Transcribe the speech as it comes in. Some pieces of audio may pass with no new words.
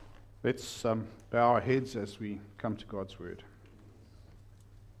Let's bow our heads as we come to God's Word.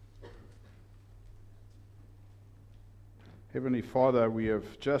 Heavenly Father, we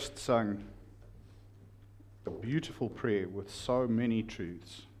have just sung a beautiful prayer with so many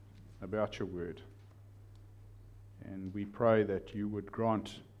truths about your Word. And we pray that you would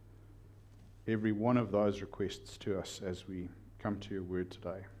grant every one of those requests to us as we come to your Word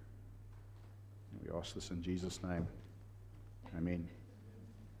today. We ask this in Jesus' name. Amen.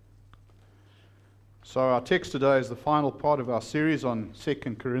 So our text today is the final part of our series on 2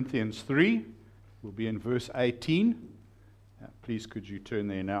 Corinthians 3. We'll be in verse 18. Please could you turn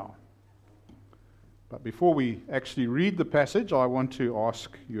there now. But before we actually read the passage, I want to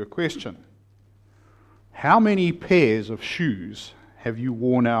ask you a question. How many pairs of shoes have you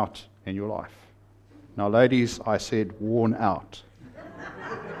worn out in your life? Now, ladies, I said worn out.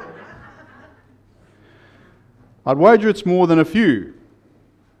 I'd wager it's more than a few.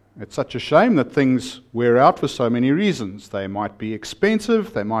 It's such a shame that things wear out for so many reasons. They might be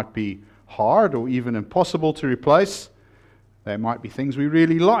expensive, they might be hard or even impossible to replace. They might be things we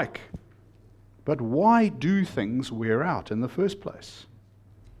really like. But why do things wear out in the first place?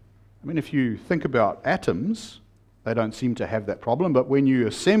 I mean, if you think about atoms, they don't seem to have that problem, but when you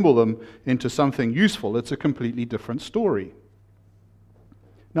assemble them into something useful, it's a completely different story.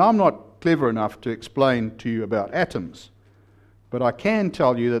 Now, I'm not clever enough to explain to you about atoms, but I can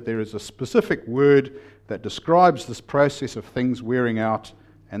tell you that there is a specific word that describes this process of things wearing out,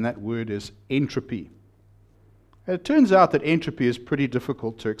 and that word is entropy. And it turns out that entropy is pretty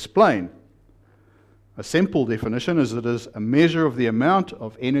difficult to explain. A simple definition is that it is a measure of the amount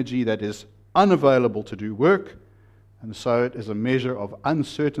of energy that is unavailable to do work, and so it is a measure of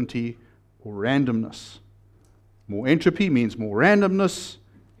uncertainty or randomness. More entropy means more randomness,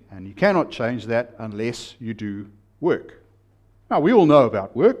 and you cannot change that unless you do work. Now, we all know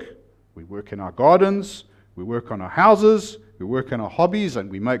about work. We work in our gardens, we work on our houses, we work on our hobbies, and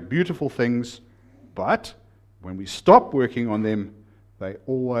we make beautiful things. But when we stop working on them, they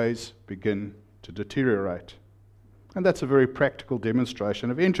always begin to deteriorate. And that's a very practical demonstration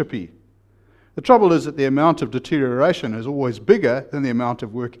of entropy. The trouble is that the amount of deterioration is always bigger than the amount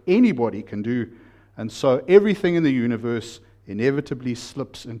of work anybody can do, and so everything in the universe inevitably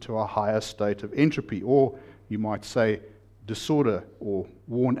slips into a higher state of entropy, or you might say disorder or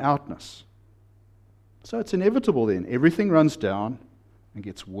worn outness. So it's inevitable then. Everything runs down and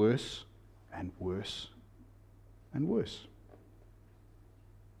gets worse and worse and worse.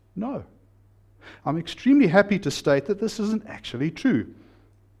 No. I'm extremely happy to state that this isn't actually true.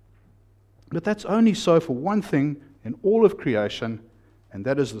 But that's only so for one thing in all of creation, and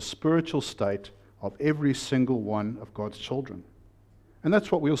that is the spiritual state of every single one of God's children. And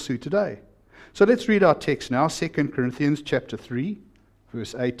that's what we'll see today. So let's read our text now, 2 Corinthians chapter 3,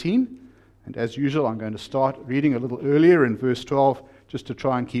 verse 18. And as usual, I'm going to start reading a little earlier in verse 12, just to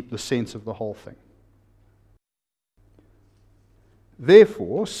try and keep the sense of the whole thing.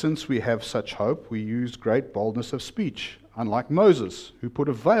 Therefore, since we have such hope, we use great boldness of speech, unlike Moses, who put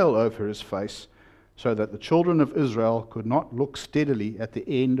a veil over his face, so that the children of Israel could not look steadily at the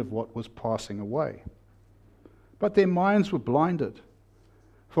end of what was passing away. But their minds were blinded.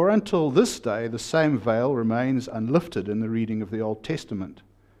 For until this day, the same veil remains unlifted in the reading of the Old Testament,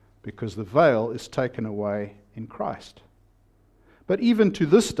 because the veil is taken away in Christ. But even to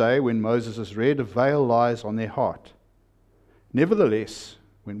this day, when Moses is read, a veil lies on their heart. Nevertheless,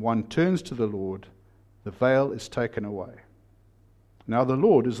 when one turns to the Lord, the veil is taken away. Now the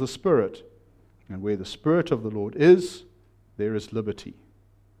Lord is the Spirit, and where the Spirit of the Lord is, there is liberty.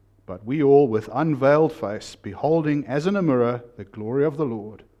 But we all, with unveiled face, beholding as in a mirror the glory of the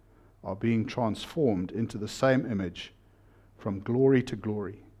Lord, are being transformed into the same image from glory to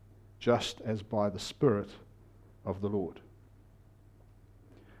glory, just as by the Spirit of the Lord.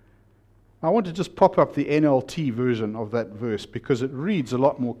 I want to just pop up the NLT version of that verse because it reads a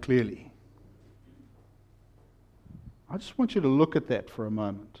lot more clearly. I just want you to look at that for a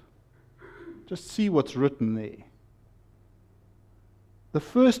moment. Just see what's written there. The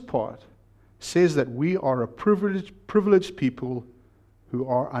first part says that we are a privileged people who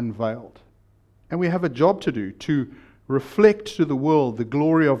are unveiled. And we have a job to do to reflect to the world the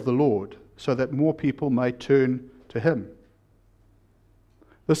glory of the Lord so that more people may turn to Him.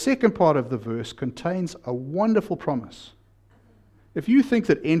 The second part of the verse contains a wonderful promise. If you think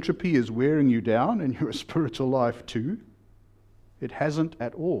that entropy is wearing you down in your spiritual life too, it hasn't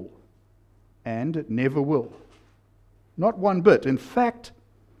at all. And it never will. Not one bit. In fact,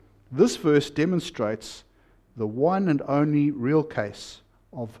 this verse demonstrates the one and only real case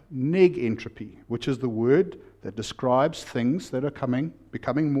of negentropy, which is the word that describes things that are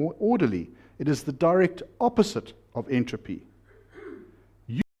becoming more orderly. It is the direct opposite of entropy.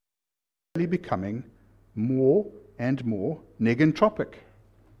 You are becoming more and more negentropic.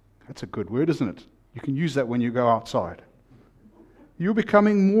 That's a good word, isn't it? You can use that when you go outside. You're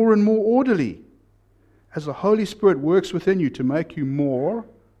becoming more and more orderly as the Holy Spirit works within you to make you more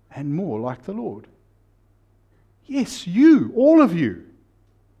and more like the Lord. Yes, you, all of you.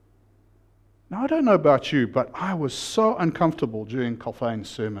 Now, I don't know about you, but I was so uncomfortable during Colfane's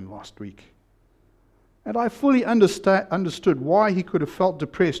sermon last week. And I fully understood why he could have felt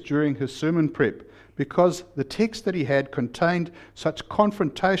depressed during his sermon prep, because the text that he had contained such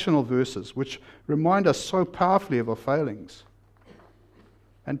confrontational verses which remind us so powerfully of our failings.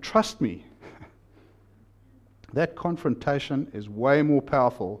 And trust me, that confrontation is way more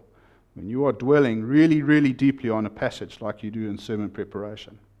powerful when you are dwelling really, really deeply on a passage like you do in sermon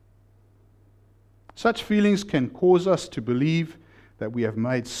preparation. Such feelings can cause us to believe that we have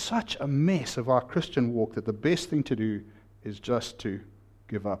made such a mess of our Christian walk that the best thing to do is just to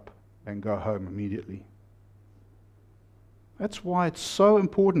give up and go home immediately. That's why it's so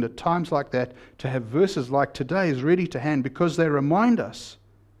important at times like that to have verses like today's ready to hand, because they remind us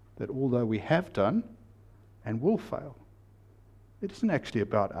that although we have done and will fail, it isn't actually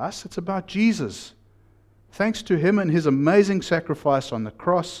about us, it's about Jesus. Thanks to him and his amazing sacrifice on the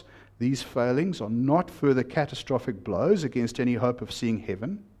cross, these failings are not further catastrophic blows against any hope of seeing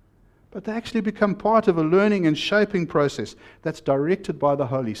heaven, but they actually become part of a learning and shaping process that's directed by the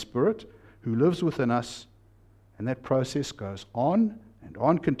Holy Spirit who lives within us, and that process goes on and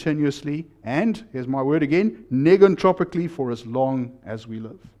on continuously, and, here's my word again, negentropically for as long as we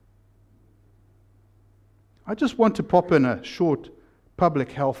live. I just want to pop in a short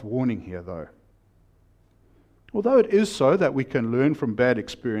public health warning here, though. Although it is so that we can learn from bad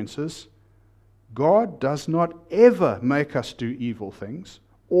experiences, God does not ever make us do evil things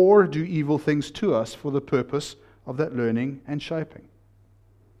or do evil things to us for the purpose of that learning and shaping.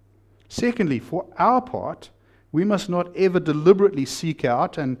 Secondly, for our part, we must not ever deliberately seek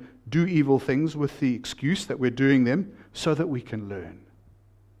out and do evil things with the excuse that we're doing them so that we can learn.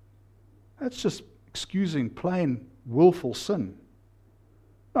 That's just excusing plain willful sin.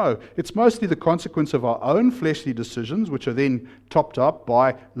 No, it's mostly the consequence of our own fleshly decisions, which are then topped up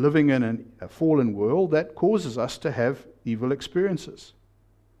by living in a fallen world, that causes us to have evil experiences.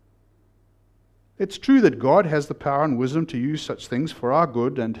 It's true that God has the power and wisdom to use such things for our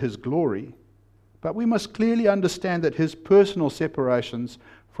good and his glory, but we must clearly understand that his personal separations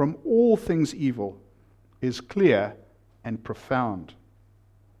from all things evil is clear and profound.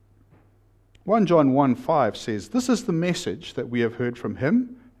 1 John 1:5 says, "This is the message that we have heard from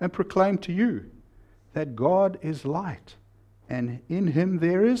him and proclaim to you, that God is light, and in him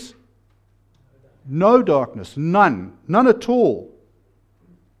there is no darkness, none at all."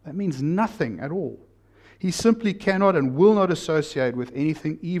 That means nothing at all. He simply cannot and will not associate with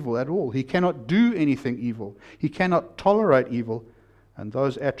anything evil at all. He cannot do anything evil. He cannot tolerate evil, and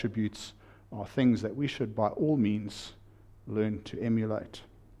those attributes are things that we should by all means learn to emulate.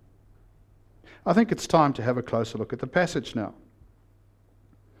 I think it's time to have a closer look at the passage now.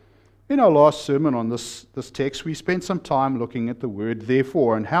 In our last sermon on this text, we spent some time looking at the word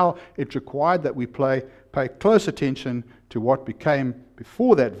therefore and how it required that we pay close attention to what became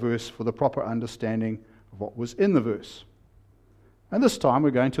before that verse for the proper understanding of what was in the verse. And this time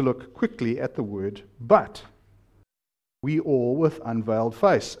we're going to look quickly at the word but. We all with unveiled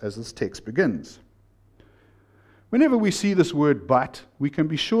face, as this text begins. Whenever we see this word but, we can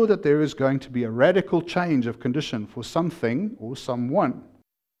be sure that there is going to be a radical change of condition for something or someone.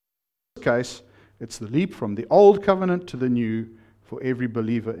 In this case, it's the leap from the old covenant to the new for every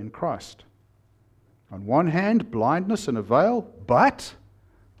believer in Christ. On one hand, blindness and a veil, but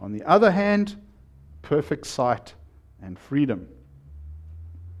on the other hand, perfect sight and freedom.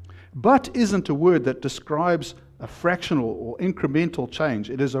 But isn't a word that describes a fractional or incremental change.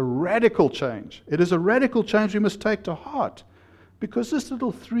 It is a radical change. It is a radical change we must take to heart, because this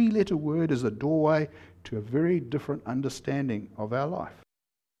little 3-letter word is a doorway to a very different understanding of our life.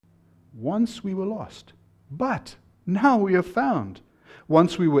 Once we were lost, but now we are found.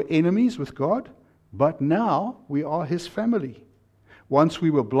 Once we were enemies with God, but now we are his family. Once we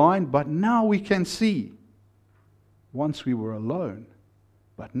were blind, but now we can see. Once we were alone,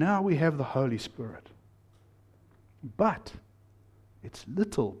 but now we have the Holy Spirit. But it's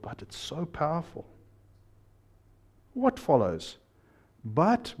little, but it's so powerful. What follows?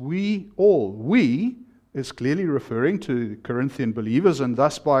 But we is clearly referring to the Corinthian believers, and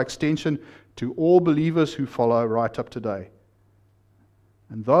thus by extension to all believers who follow right up today.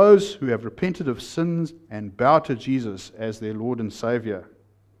 and those who have repented of sins and bow to Jesus as their Lord and Savior.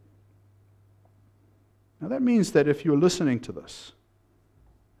 Now that means that if you're listening to this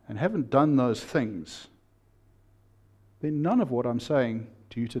and haven't done those things, then none of what I'm saying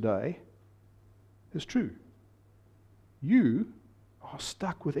to you today is true. You are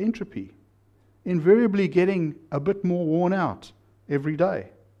stuck with entropy, invariably getting a bit more worn out every day.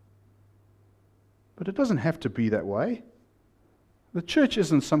 But it doesn't have to be that way. The church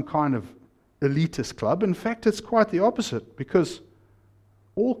isn't some kind of elitist club. In fact, it's quite the opposite, because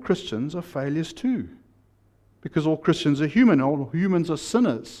all Christians are failures too. Because all Christians are human, all humans are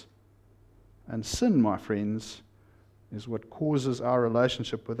sinners. And sin, my friends, is what causes our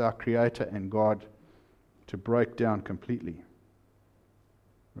relationship with our Creator and God to break down completely.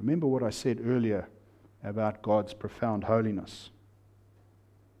 Remember what I said earlier about God's profound holiness.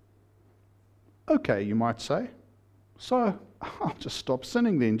 Okay, you might say, so I'll just stop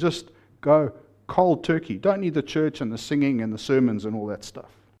sinning then. Just go cold turkey. Don't need the church and the singing and the sermons and all that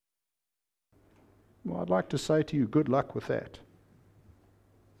stuff. Well, I'd like to say to you, good luck with that.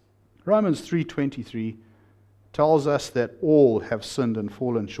 Romans 3:23 tells us that all have sinned and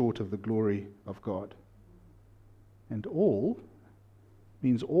fallen short of the glory of God. And all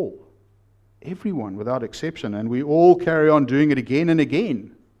means all. Everyone without exception. And we all carry on doing it again and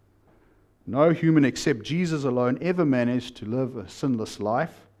again. No human except Jesus alone ever managed to live a sinless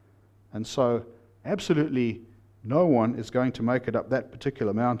life. And so absolutely no one is going to make it up that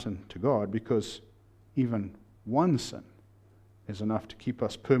particular mountain to God, because even one sin is enough to keep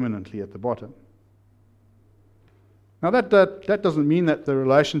us permanently at the bottom. Now that doesn't mean that the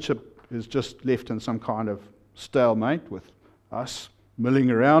relationship is just left in some kind of stalemate with us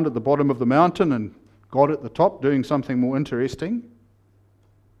milling around at the bottom of the mountain and God at the top doing something more interesting.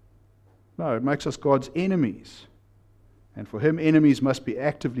 No, it makes us God's enemies. And for Him, enemies must be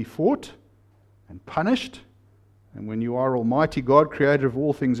actively fought and punished. And when you are Almighty God, creator of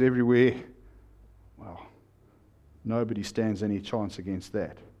all things everywhere, well, nobody stands any chance against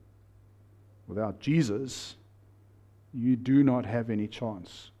that. Without Jesus, you do not have any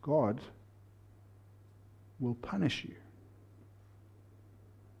chance. God will punish you.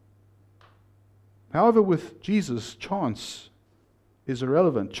 However, with Jesus, chance is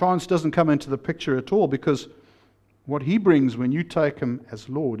irrelevant. Chance doesn't come into the picture at all, because what He brings when you take Him as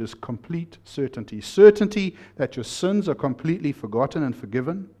Lord is complete certainty. Certainty that your sins are completely forgotten and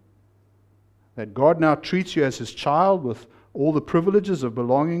forgiven. That God now treats you as His child with all the privileges of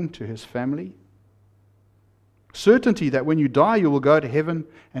belonging to His family. Certainty that when you die you will go to heaven.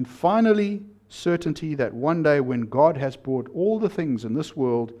 And finally, certainty that one day when God has brought all the things in this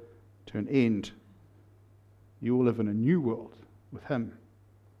world to an end, you will live in a new world with Him,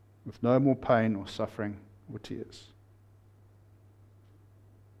 with no more pain or suffering or tears.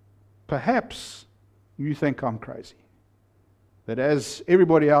 Perhaps you think I'm crazy, that as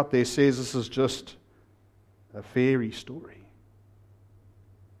everybody out there says, this is just a fairy story.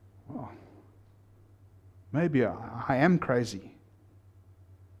 Well, maybe I am crazy,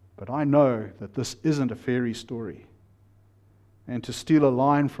 but I know that this isn't a fairy story. And to steal a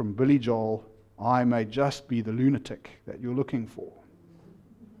line from Billy Joel, I may just be the lunatic that you're looking for.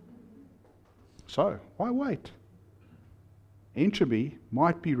 So, why wait? Entropy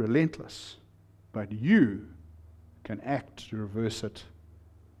might be relentless, but you can act to reverse it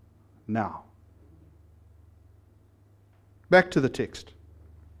now. Back to the text.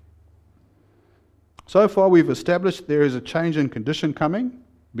 So far we've established there is a change in condition coming,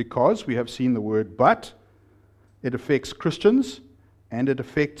 because we have seen the word but. It affects Christians, and it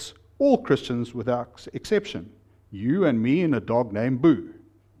affects all Christians without exception. You and me and a dog named Boo.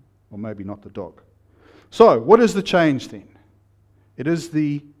 Or maybe not the dog. So, what is the change then? It is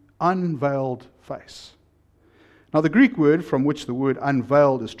the unveiled face. Now, the Greek word from which the word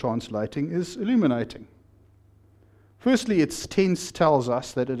unveiled is translating is illuminating. Firstly, its tense tells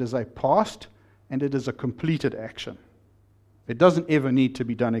us that it is a past and it is a completed action. It doesn't ever need to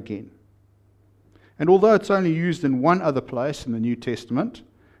be done again. And although it's only used in one other place in the New Testament,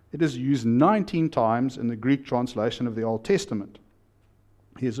 it is used 19 times in the Greek translation of the Old Testament.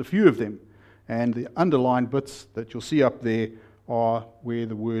 Here's a few of them, and the underlined bits that you'll see up there are where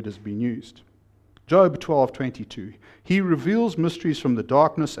the word has been used. Job 12:22. He reveals mysteries from the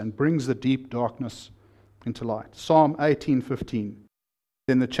darkness and brings the deep darkness into light. Psalm 18:15.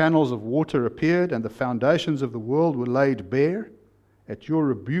 Then the channels of water appeared, and the foundations of the world were laid bare. At your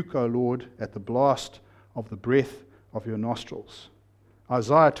rebuke, O Lord, at the blast of the breath of your nostrils.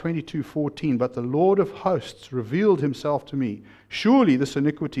 Isaiah 22:14. But the Lord of hosts revealed himself to me. Surely this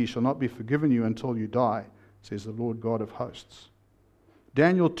iniquity shall not be forgiven you until you die, says the Lord God of hosts.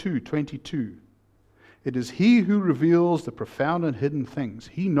 Daniel 2:22. It is He who reveals the profound and hidden things.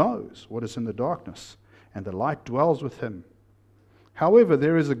 He knows what is in the darkness, and the light dwells with Him. However,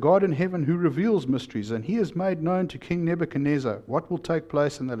 there is a God in heaven who reveals mysteries, and He has made known to King Nebuchadnezzar what will take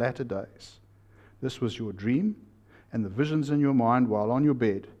place in the latter days. This was your dream, and the visions in your mind while on your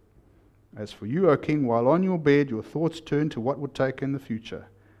bed. As for you, O king, while on your bed, your thoughts turn to what would take in the future.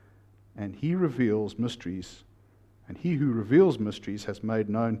 And He reveals mysteries, and He who reveals mysteries has made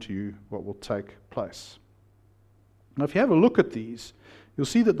known to you what will take place. Now, if you have a look at these, you'll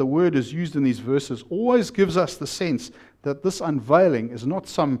see that the word is used in these verses always gives us the sense that this unveiling is not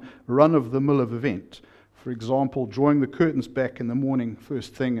some run-of-the-mill event. For example, drawing the curtains back in the morning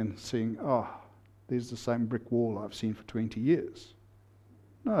first thing and seeing, there's the same brick wall I've seen for 20 years.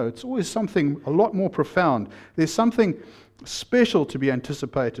 No, it's always something a lot more profound. There's something special to be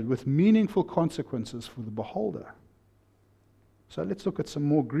anticipated with meaningful consequences for the beholder. So let's look at some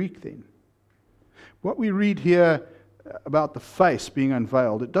more Greek then. What we read here about the face being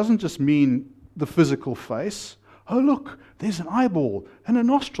unveiled, it doesn't just mean the physical face. Oh, look, there's an eyeball and a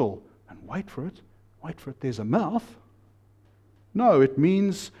nostril. And wait for it, there's a mouth. No, it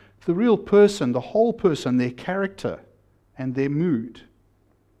means the real person, the whole person, their character and their mood.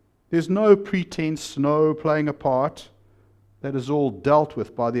 There's no pretense, no playing a part. That is all dealt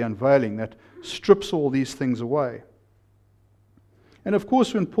with by the unveiling that strips all these things away. And of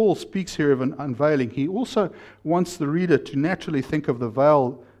course, when Paul speaks here of an unveiling, he also wants the reader to naturally think of the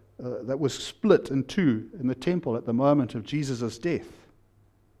veil that was split in two in the temple at the moment of Jesus' death.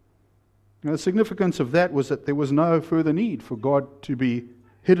 Now, the significance of that was that there was no further need for God to be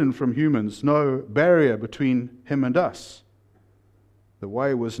hidden from humans, no barrier between Him and us. The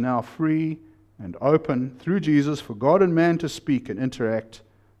way was now free and open through Jesus for God and man to speak and interact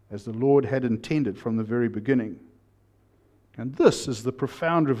as the Lord had intended from the very beginning. And this is the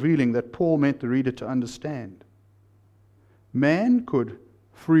profound revealing that Paul meant the reader to understand. Man could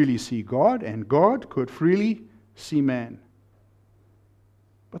freely see God, and God could freely see man.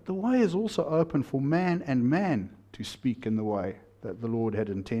 But the way is also open for man and man to speak in the way that the Lord had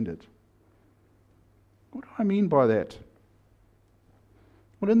intended. What do I mean by that?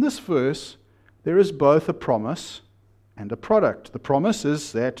 Well, in this verse, there is both a promise and a product. The promise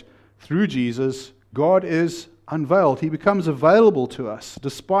is that through Jesus, God is unveiled. He becomes available to us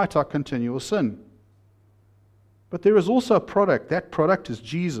despite our continual sin. But there is also a product. That product is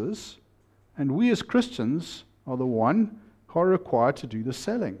Jesus, and we as Christians are the one who are required to do the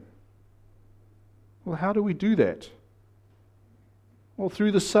selling. Well, how do we do that? Well,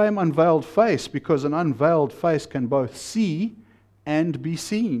 through the same unveiled face, because an unveiled face can both see and be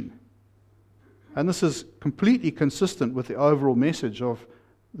seen. And this is completely consistent with the overall message of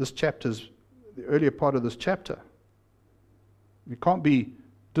this chapter's, the earlier part of this chapter. It can't be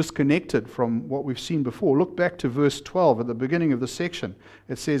disconnected from what we've seen before. Look back to verse 12 at the beginning of the section.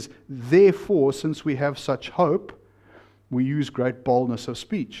 It says, "Therefore, since we have such hope, we use great boldness of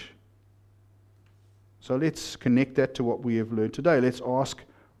speech." So let's connect that to what we have learned today. Let's ask,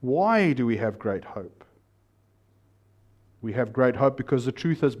 why do we have great hope? We have great hope because the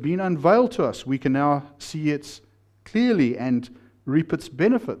truth has been unveiled to us. We can now see it clearly and reap its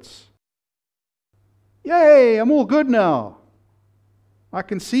benefits. Yay, I'm all good now. I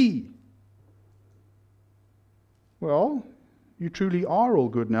can see. Well, you truly are all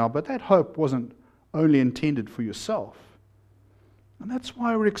good now, but that hope wasn't only intended for yourself. And that's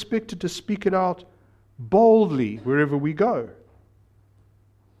why we're expected to speak it out boldly wherever we go.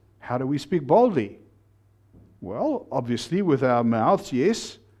 How do we speak boldly? Well, obviously with our mouths,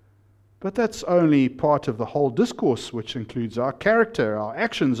 yes, but that's only part of the whole discourse, which includes our character, our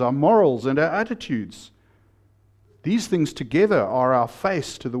actions, our morals, and our attitudes. These things together are our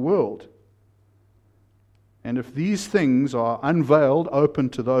face to the world. And if these things are unveiled, open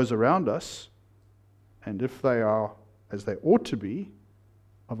to those around us, and if they are, as they ought to be,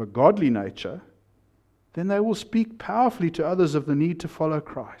 of a godly nature, then they will speak powerfully to others of the need to follow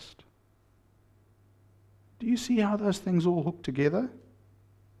Christ. Do you see how those things all hook together?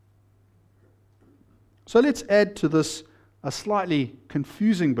 So let's add to this a slightly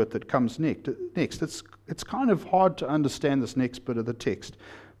confusing bit that comes next. It's kind of hard to understand this next bit of the text.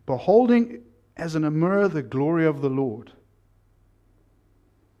 Beholding as in a mirror the glory of the Lord.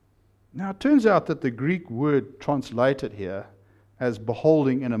 Now it turns out that the Greek word translated here as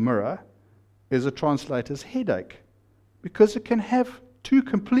beholding in a mirror is a translator's headache, because it can have two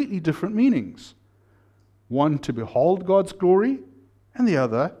completely different meanings. One to behold God's glory, and the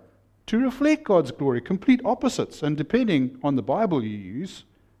other to reflect God's glory, complete opposites. And depending on the Bible you use,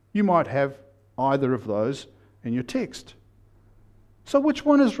 you might have either of those in your text. So which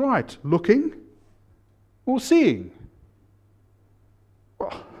one is right? Looking or seeing?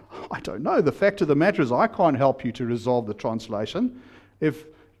 Well, I don't know. The fact of the matter is I can't help you to resolve the translation. If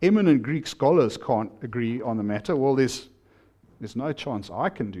eminent Greek scholars can't agree on the matter, well, there's no chance I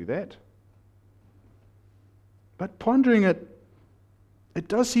can do that. But pondering it, it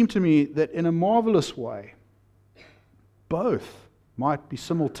does seem to me that in a marvelous way, both might be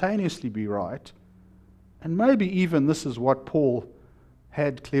simultaneously be right, and maybe even this is what Paul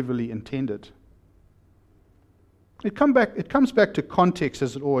had cleverly intended. It comes back to context,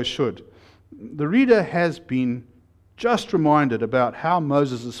 as it always should. The reader has been just reminded about how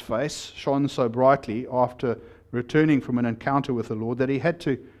Moses' face shone so brightly after returning from an encounter with the Lord that he had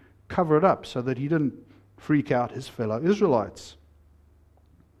to cover it up so that he didn't freak out his fellow Israelites.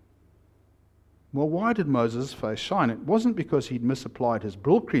 Well, why did Moses' face shine? It wasn't because he'd misapplied his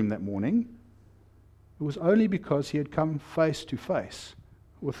brill cream that morning. It was only because he had come face to face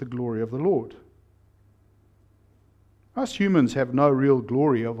with the glory of the Lord. Us humans have no real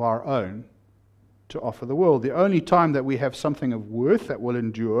glory of our own to offer the world. The only time that we have something of worth that will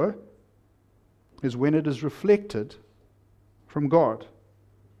endure is when it is reflected from God.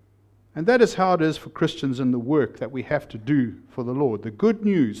 And that is how it is for Christians in the work that we have to do for the Lord. The good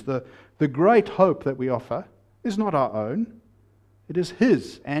news, the great hope that we offer is not our own. It is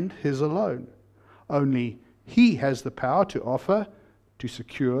His and His alone. Only He has the power to offer, to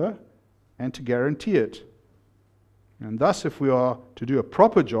secure, and to guarantee it. And thus, if we are to do a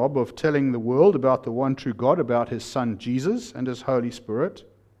proper job of telling the world about the one true God, about His Son Jesus and His Holy Spirit,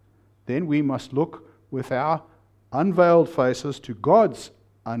 then we must look with our unveiled faces to God's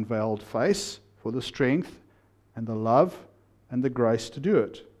unveiled face for the strength and the love and the grace to do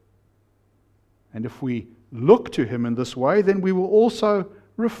it. And if we look to Him in this way, then we will also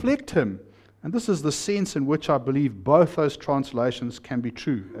reflect Him. And this is the sense in which I believe both those translations can be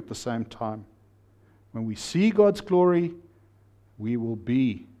true at the same time. When we see God's glory, we will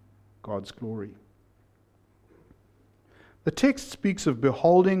be God's glory. The text speaks of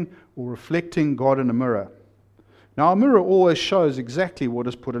beholding or reflecting God in a mirror. Now, a mirror always shows exactly what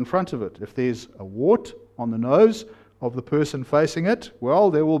is put in front of it. If there's a wart on the nose of the person facing it, well,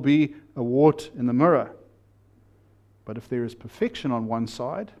 there will be a wart in the mirror. But if there is perfection on one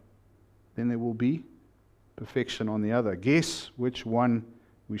side, then there will be perfection on the other. Guess which one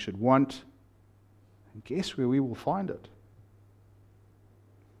we should want, and guess where we will find it.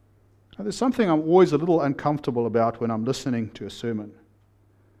 Now, there's something I'm always a little uncomfortable about when I'm listening to a sermon.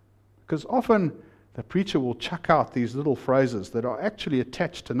 Because often the preacher will chuck out these little phrases that are actually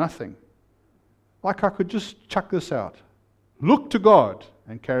attached to nothing. Like I could just chuck this out. Look to God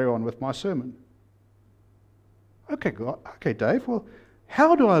and carry on with my sermon. Okay, Dave, well,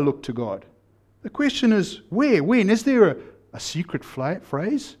 how do I look to God? The question is, where, when? Is there a secret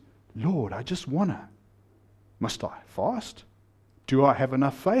phrase? Lord, I just want to. Must I fast? Do I have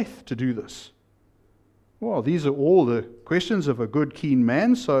enough faith to do this? Well, these are all the questions of a good, keen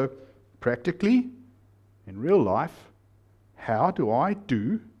man. So, practically, in real life, how do I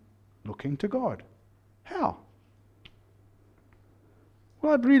do looking to God? How?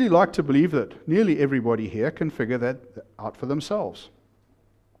 Well, I'd really like to believe that nearly everybody here can figure that out for themselves.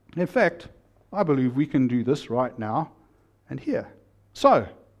 In fact, I believe we can do this right now and here. So,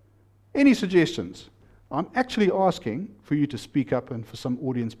 any suggestions? I'm actually asking for you to speak up and for some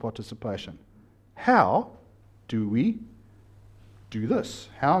audience participation. How do we do this?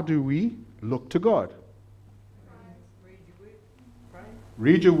 How do we look to God?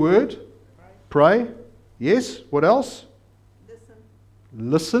 Read your word. Pray. Yes. What else?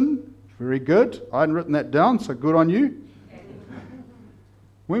 Listen. Very good. I hadn't written that down, so good on you.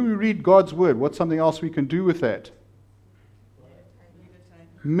 When we read God's word, what's something else we can do with that?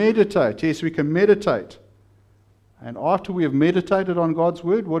 Meditate. Yes, we can meditate. And after we have meditated on God's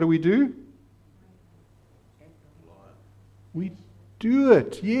word, what do? We do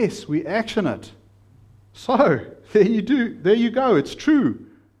it. Yes, we action it. So, there you go. It's true.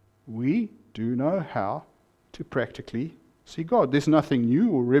 We do know how to practically see God. There's nothing new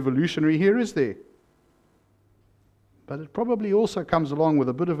or revolutionary here, is there? But it probably also comes along with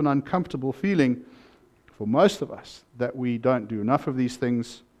a bit of an uncomfortable feeling for most of us that we don't do enough of these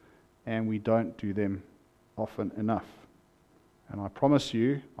things and we don't do them often enough. And I promise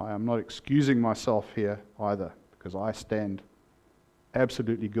you, I am not excusing myself here either, because I stand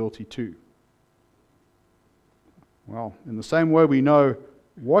absolutely guilty too. Well, in the same way we know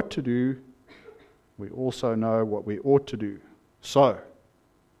what to do, we also know what we ought to do. So,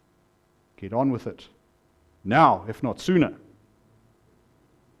 get on with it. Now, if not sooner.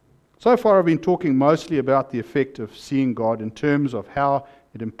 So far I've been talking mostly about the effect of seeing God in terms of how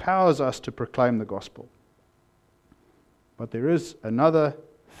it empowers us to proclaim the gospel. But there is another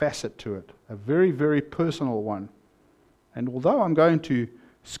facet to it, a very, very personal one. And although I'm going to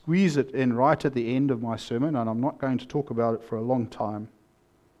squeeze it in right at the end of my sermon, and I'm not going to talk about it for a long time,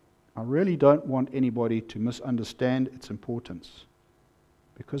 I really don't want anybody to misunderstand its importance,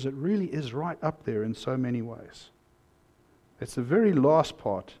 because it really is right up there in so many ways. It's the very last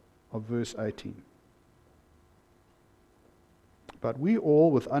part of verse 18. But we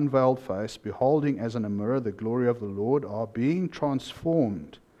all, with unveiled face, beholding as in a mirror the glory of the Lord, are being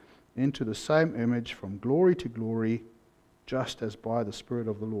transformed into the same image from glory to glory, just as by the Spirit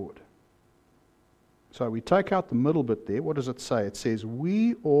of the Lord. So we take out the middle bit there. What does it say? It says,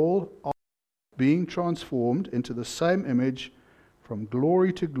 we all are being transformed into the same image from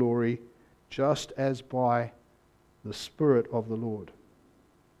glory to glory, just as by the Spirit of the Lord.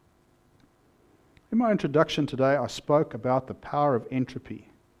 In my introduction today, I spoke about the power of entropy,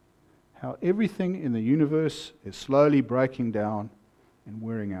 how everything in the universe is slowly breaking down and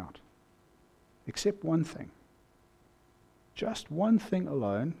wearing out, except one thing. Just one thing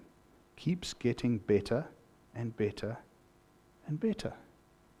alone keeps getting better and better and better.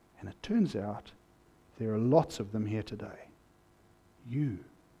 And it turns out there are lots of them here today. You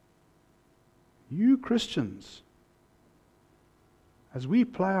Christians. As we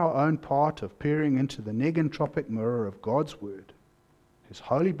play our own part of peering into the negentropic mirror of God's Word, His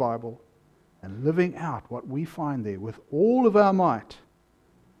Holy Bible, and living out what we find there with all of our might,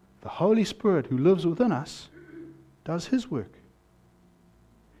 the Holy Spirit who lives within us does His work.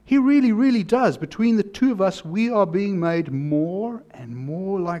 He really, really does. Between the two of us, we are being made more and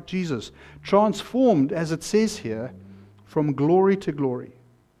more like Jesus, transformed, as it says here, from glory to glory.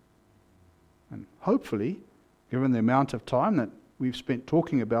 And hopefully, given the amount of time that we've spent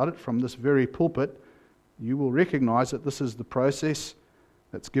talking about it from this very pulpit, you will recognize that this is the process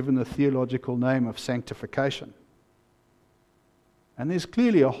that's given the theological name of sanctification. And there's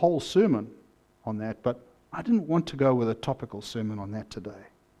clearly a whole sermon on that, but I didn't want to go with a topical sermon on that today.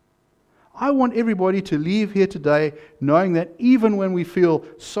 I want everybody to leave here today knowing that even when we feel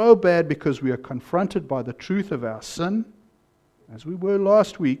so bad because we are confronted by the truth of our sin, as we were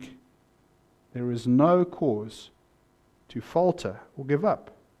last week, there is no cause to falter or give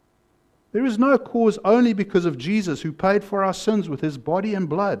up. There is no cause only because of Jesus, who paid for our sins with His body and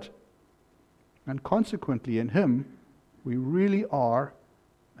blood. And consequently, in Him, we really are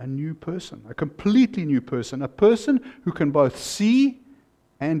a new person, a completely new person, a person who can both see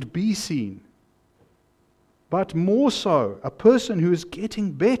and be seen. But more so, a person who is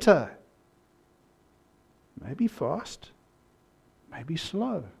getting better. Maybe fast, maybe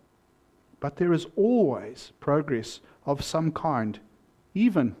slow. But there is always progress of some kind,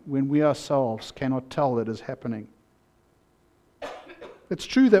 even when we ourselves cannot tell that is happening. It's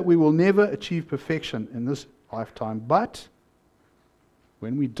true that we will never achieve perfection in this lifetime, but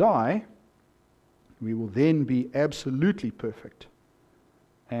when we die, we will then be absolutely perfect.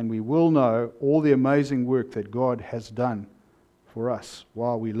 And we will know all the amazing work that God has done for us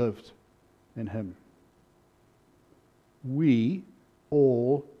while we lived in Him. We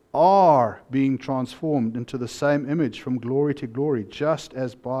all are being transformed into the same image from glory to glory, just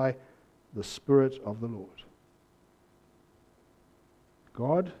as by the Spirit of the Lord.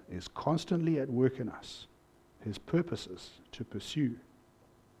 God is constantly at work in us, His purposes to pursue.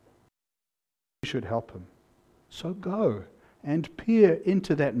 We should help Him. So go and peer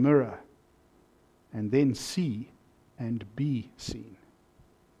into that mirror, and then see and be seen.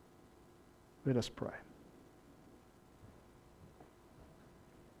 Let us pray.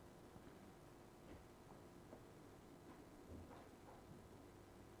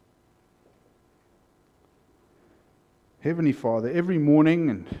 Heavenly Father, every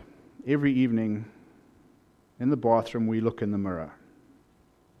morning and every evening in the bathroom we look in the mirror.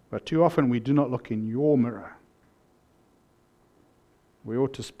 But too often we do not look in your mirror. We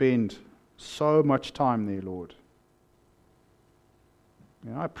ought to spend so much time there, Lord.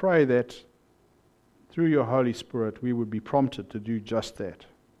 And I pray that through your Holy Spirit we would be prompted to do just that.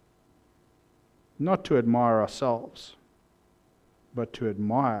 Not to admire ourselves, but to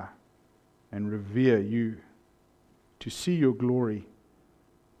admire and revere you. To see your glory,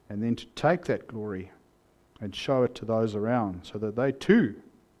 and then to take that glory and show it to those around, so that they too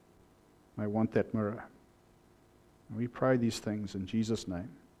may want that mirror. And we pray these things in Jesus' name.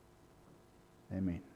 Amen.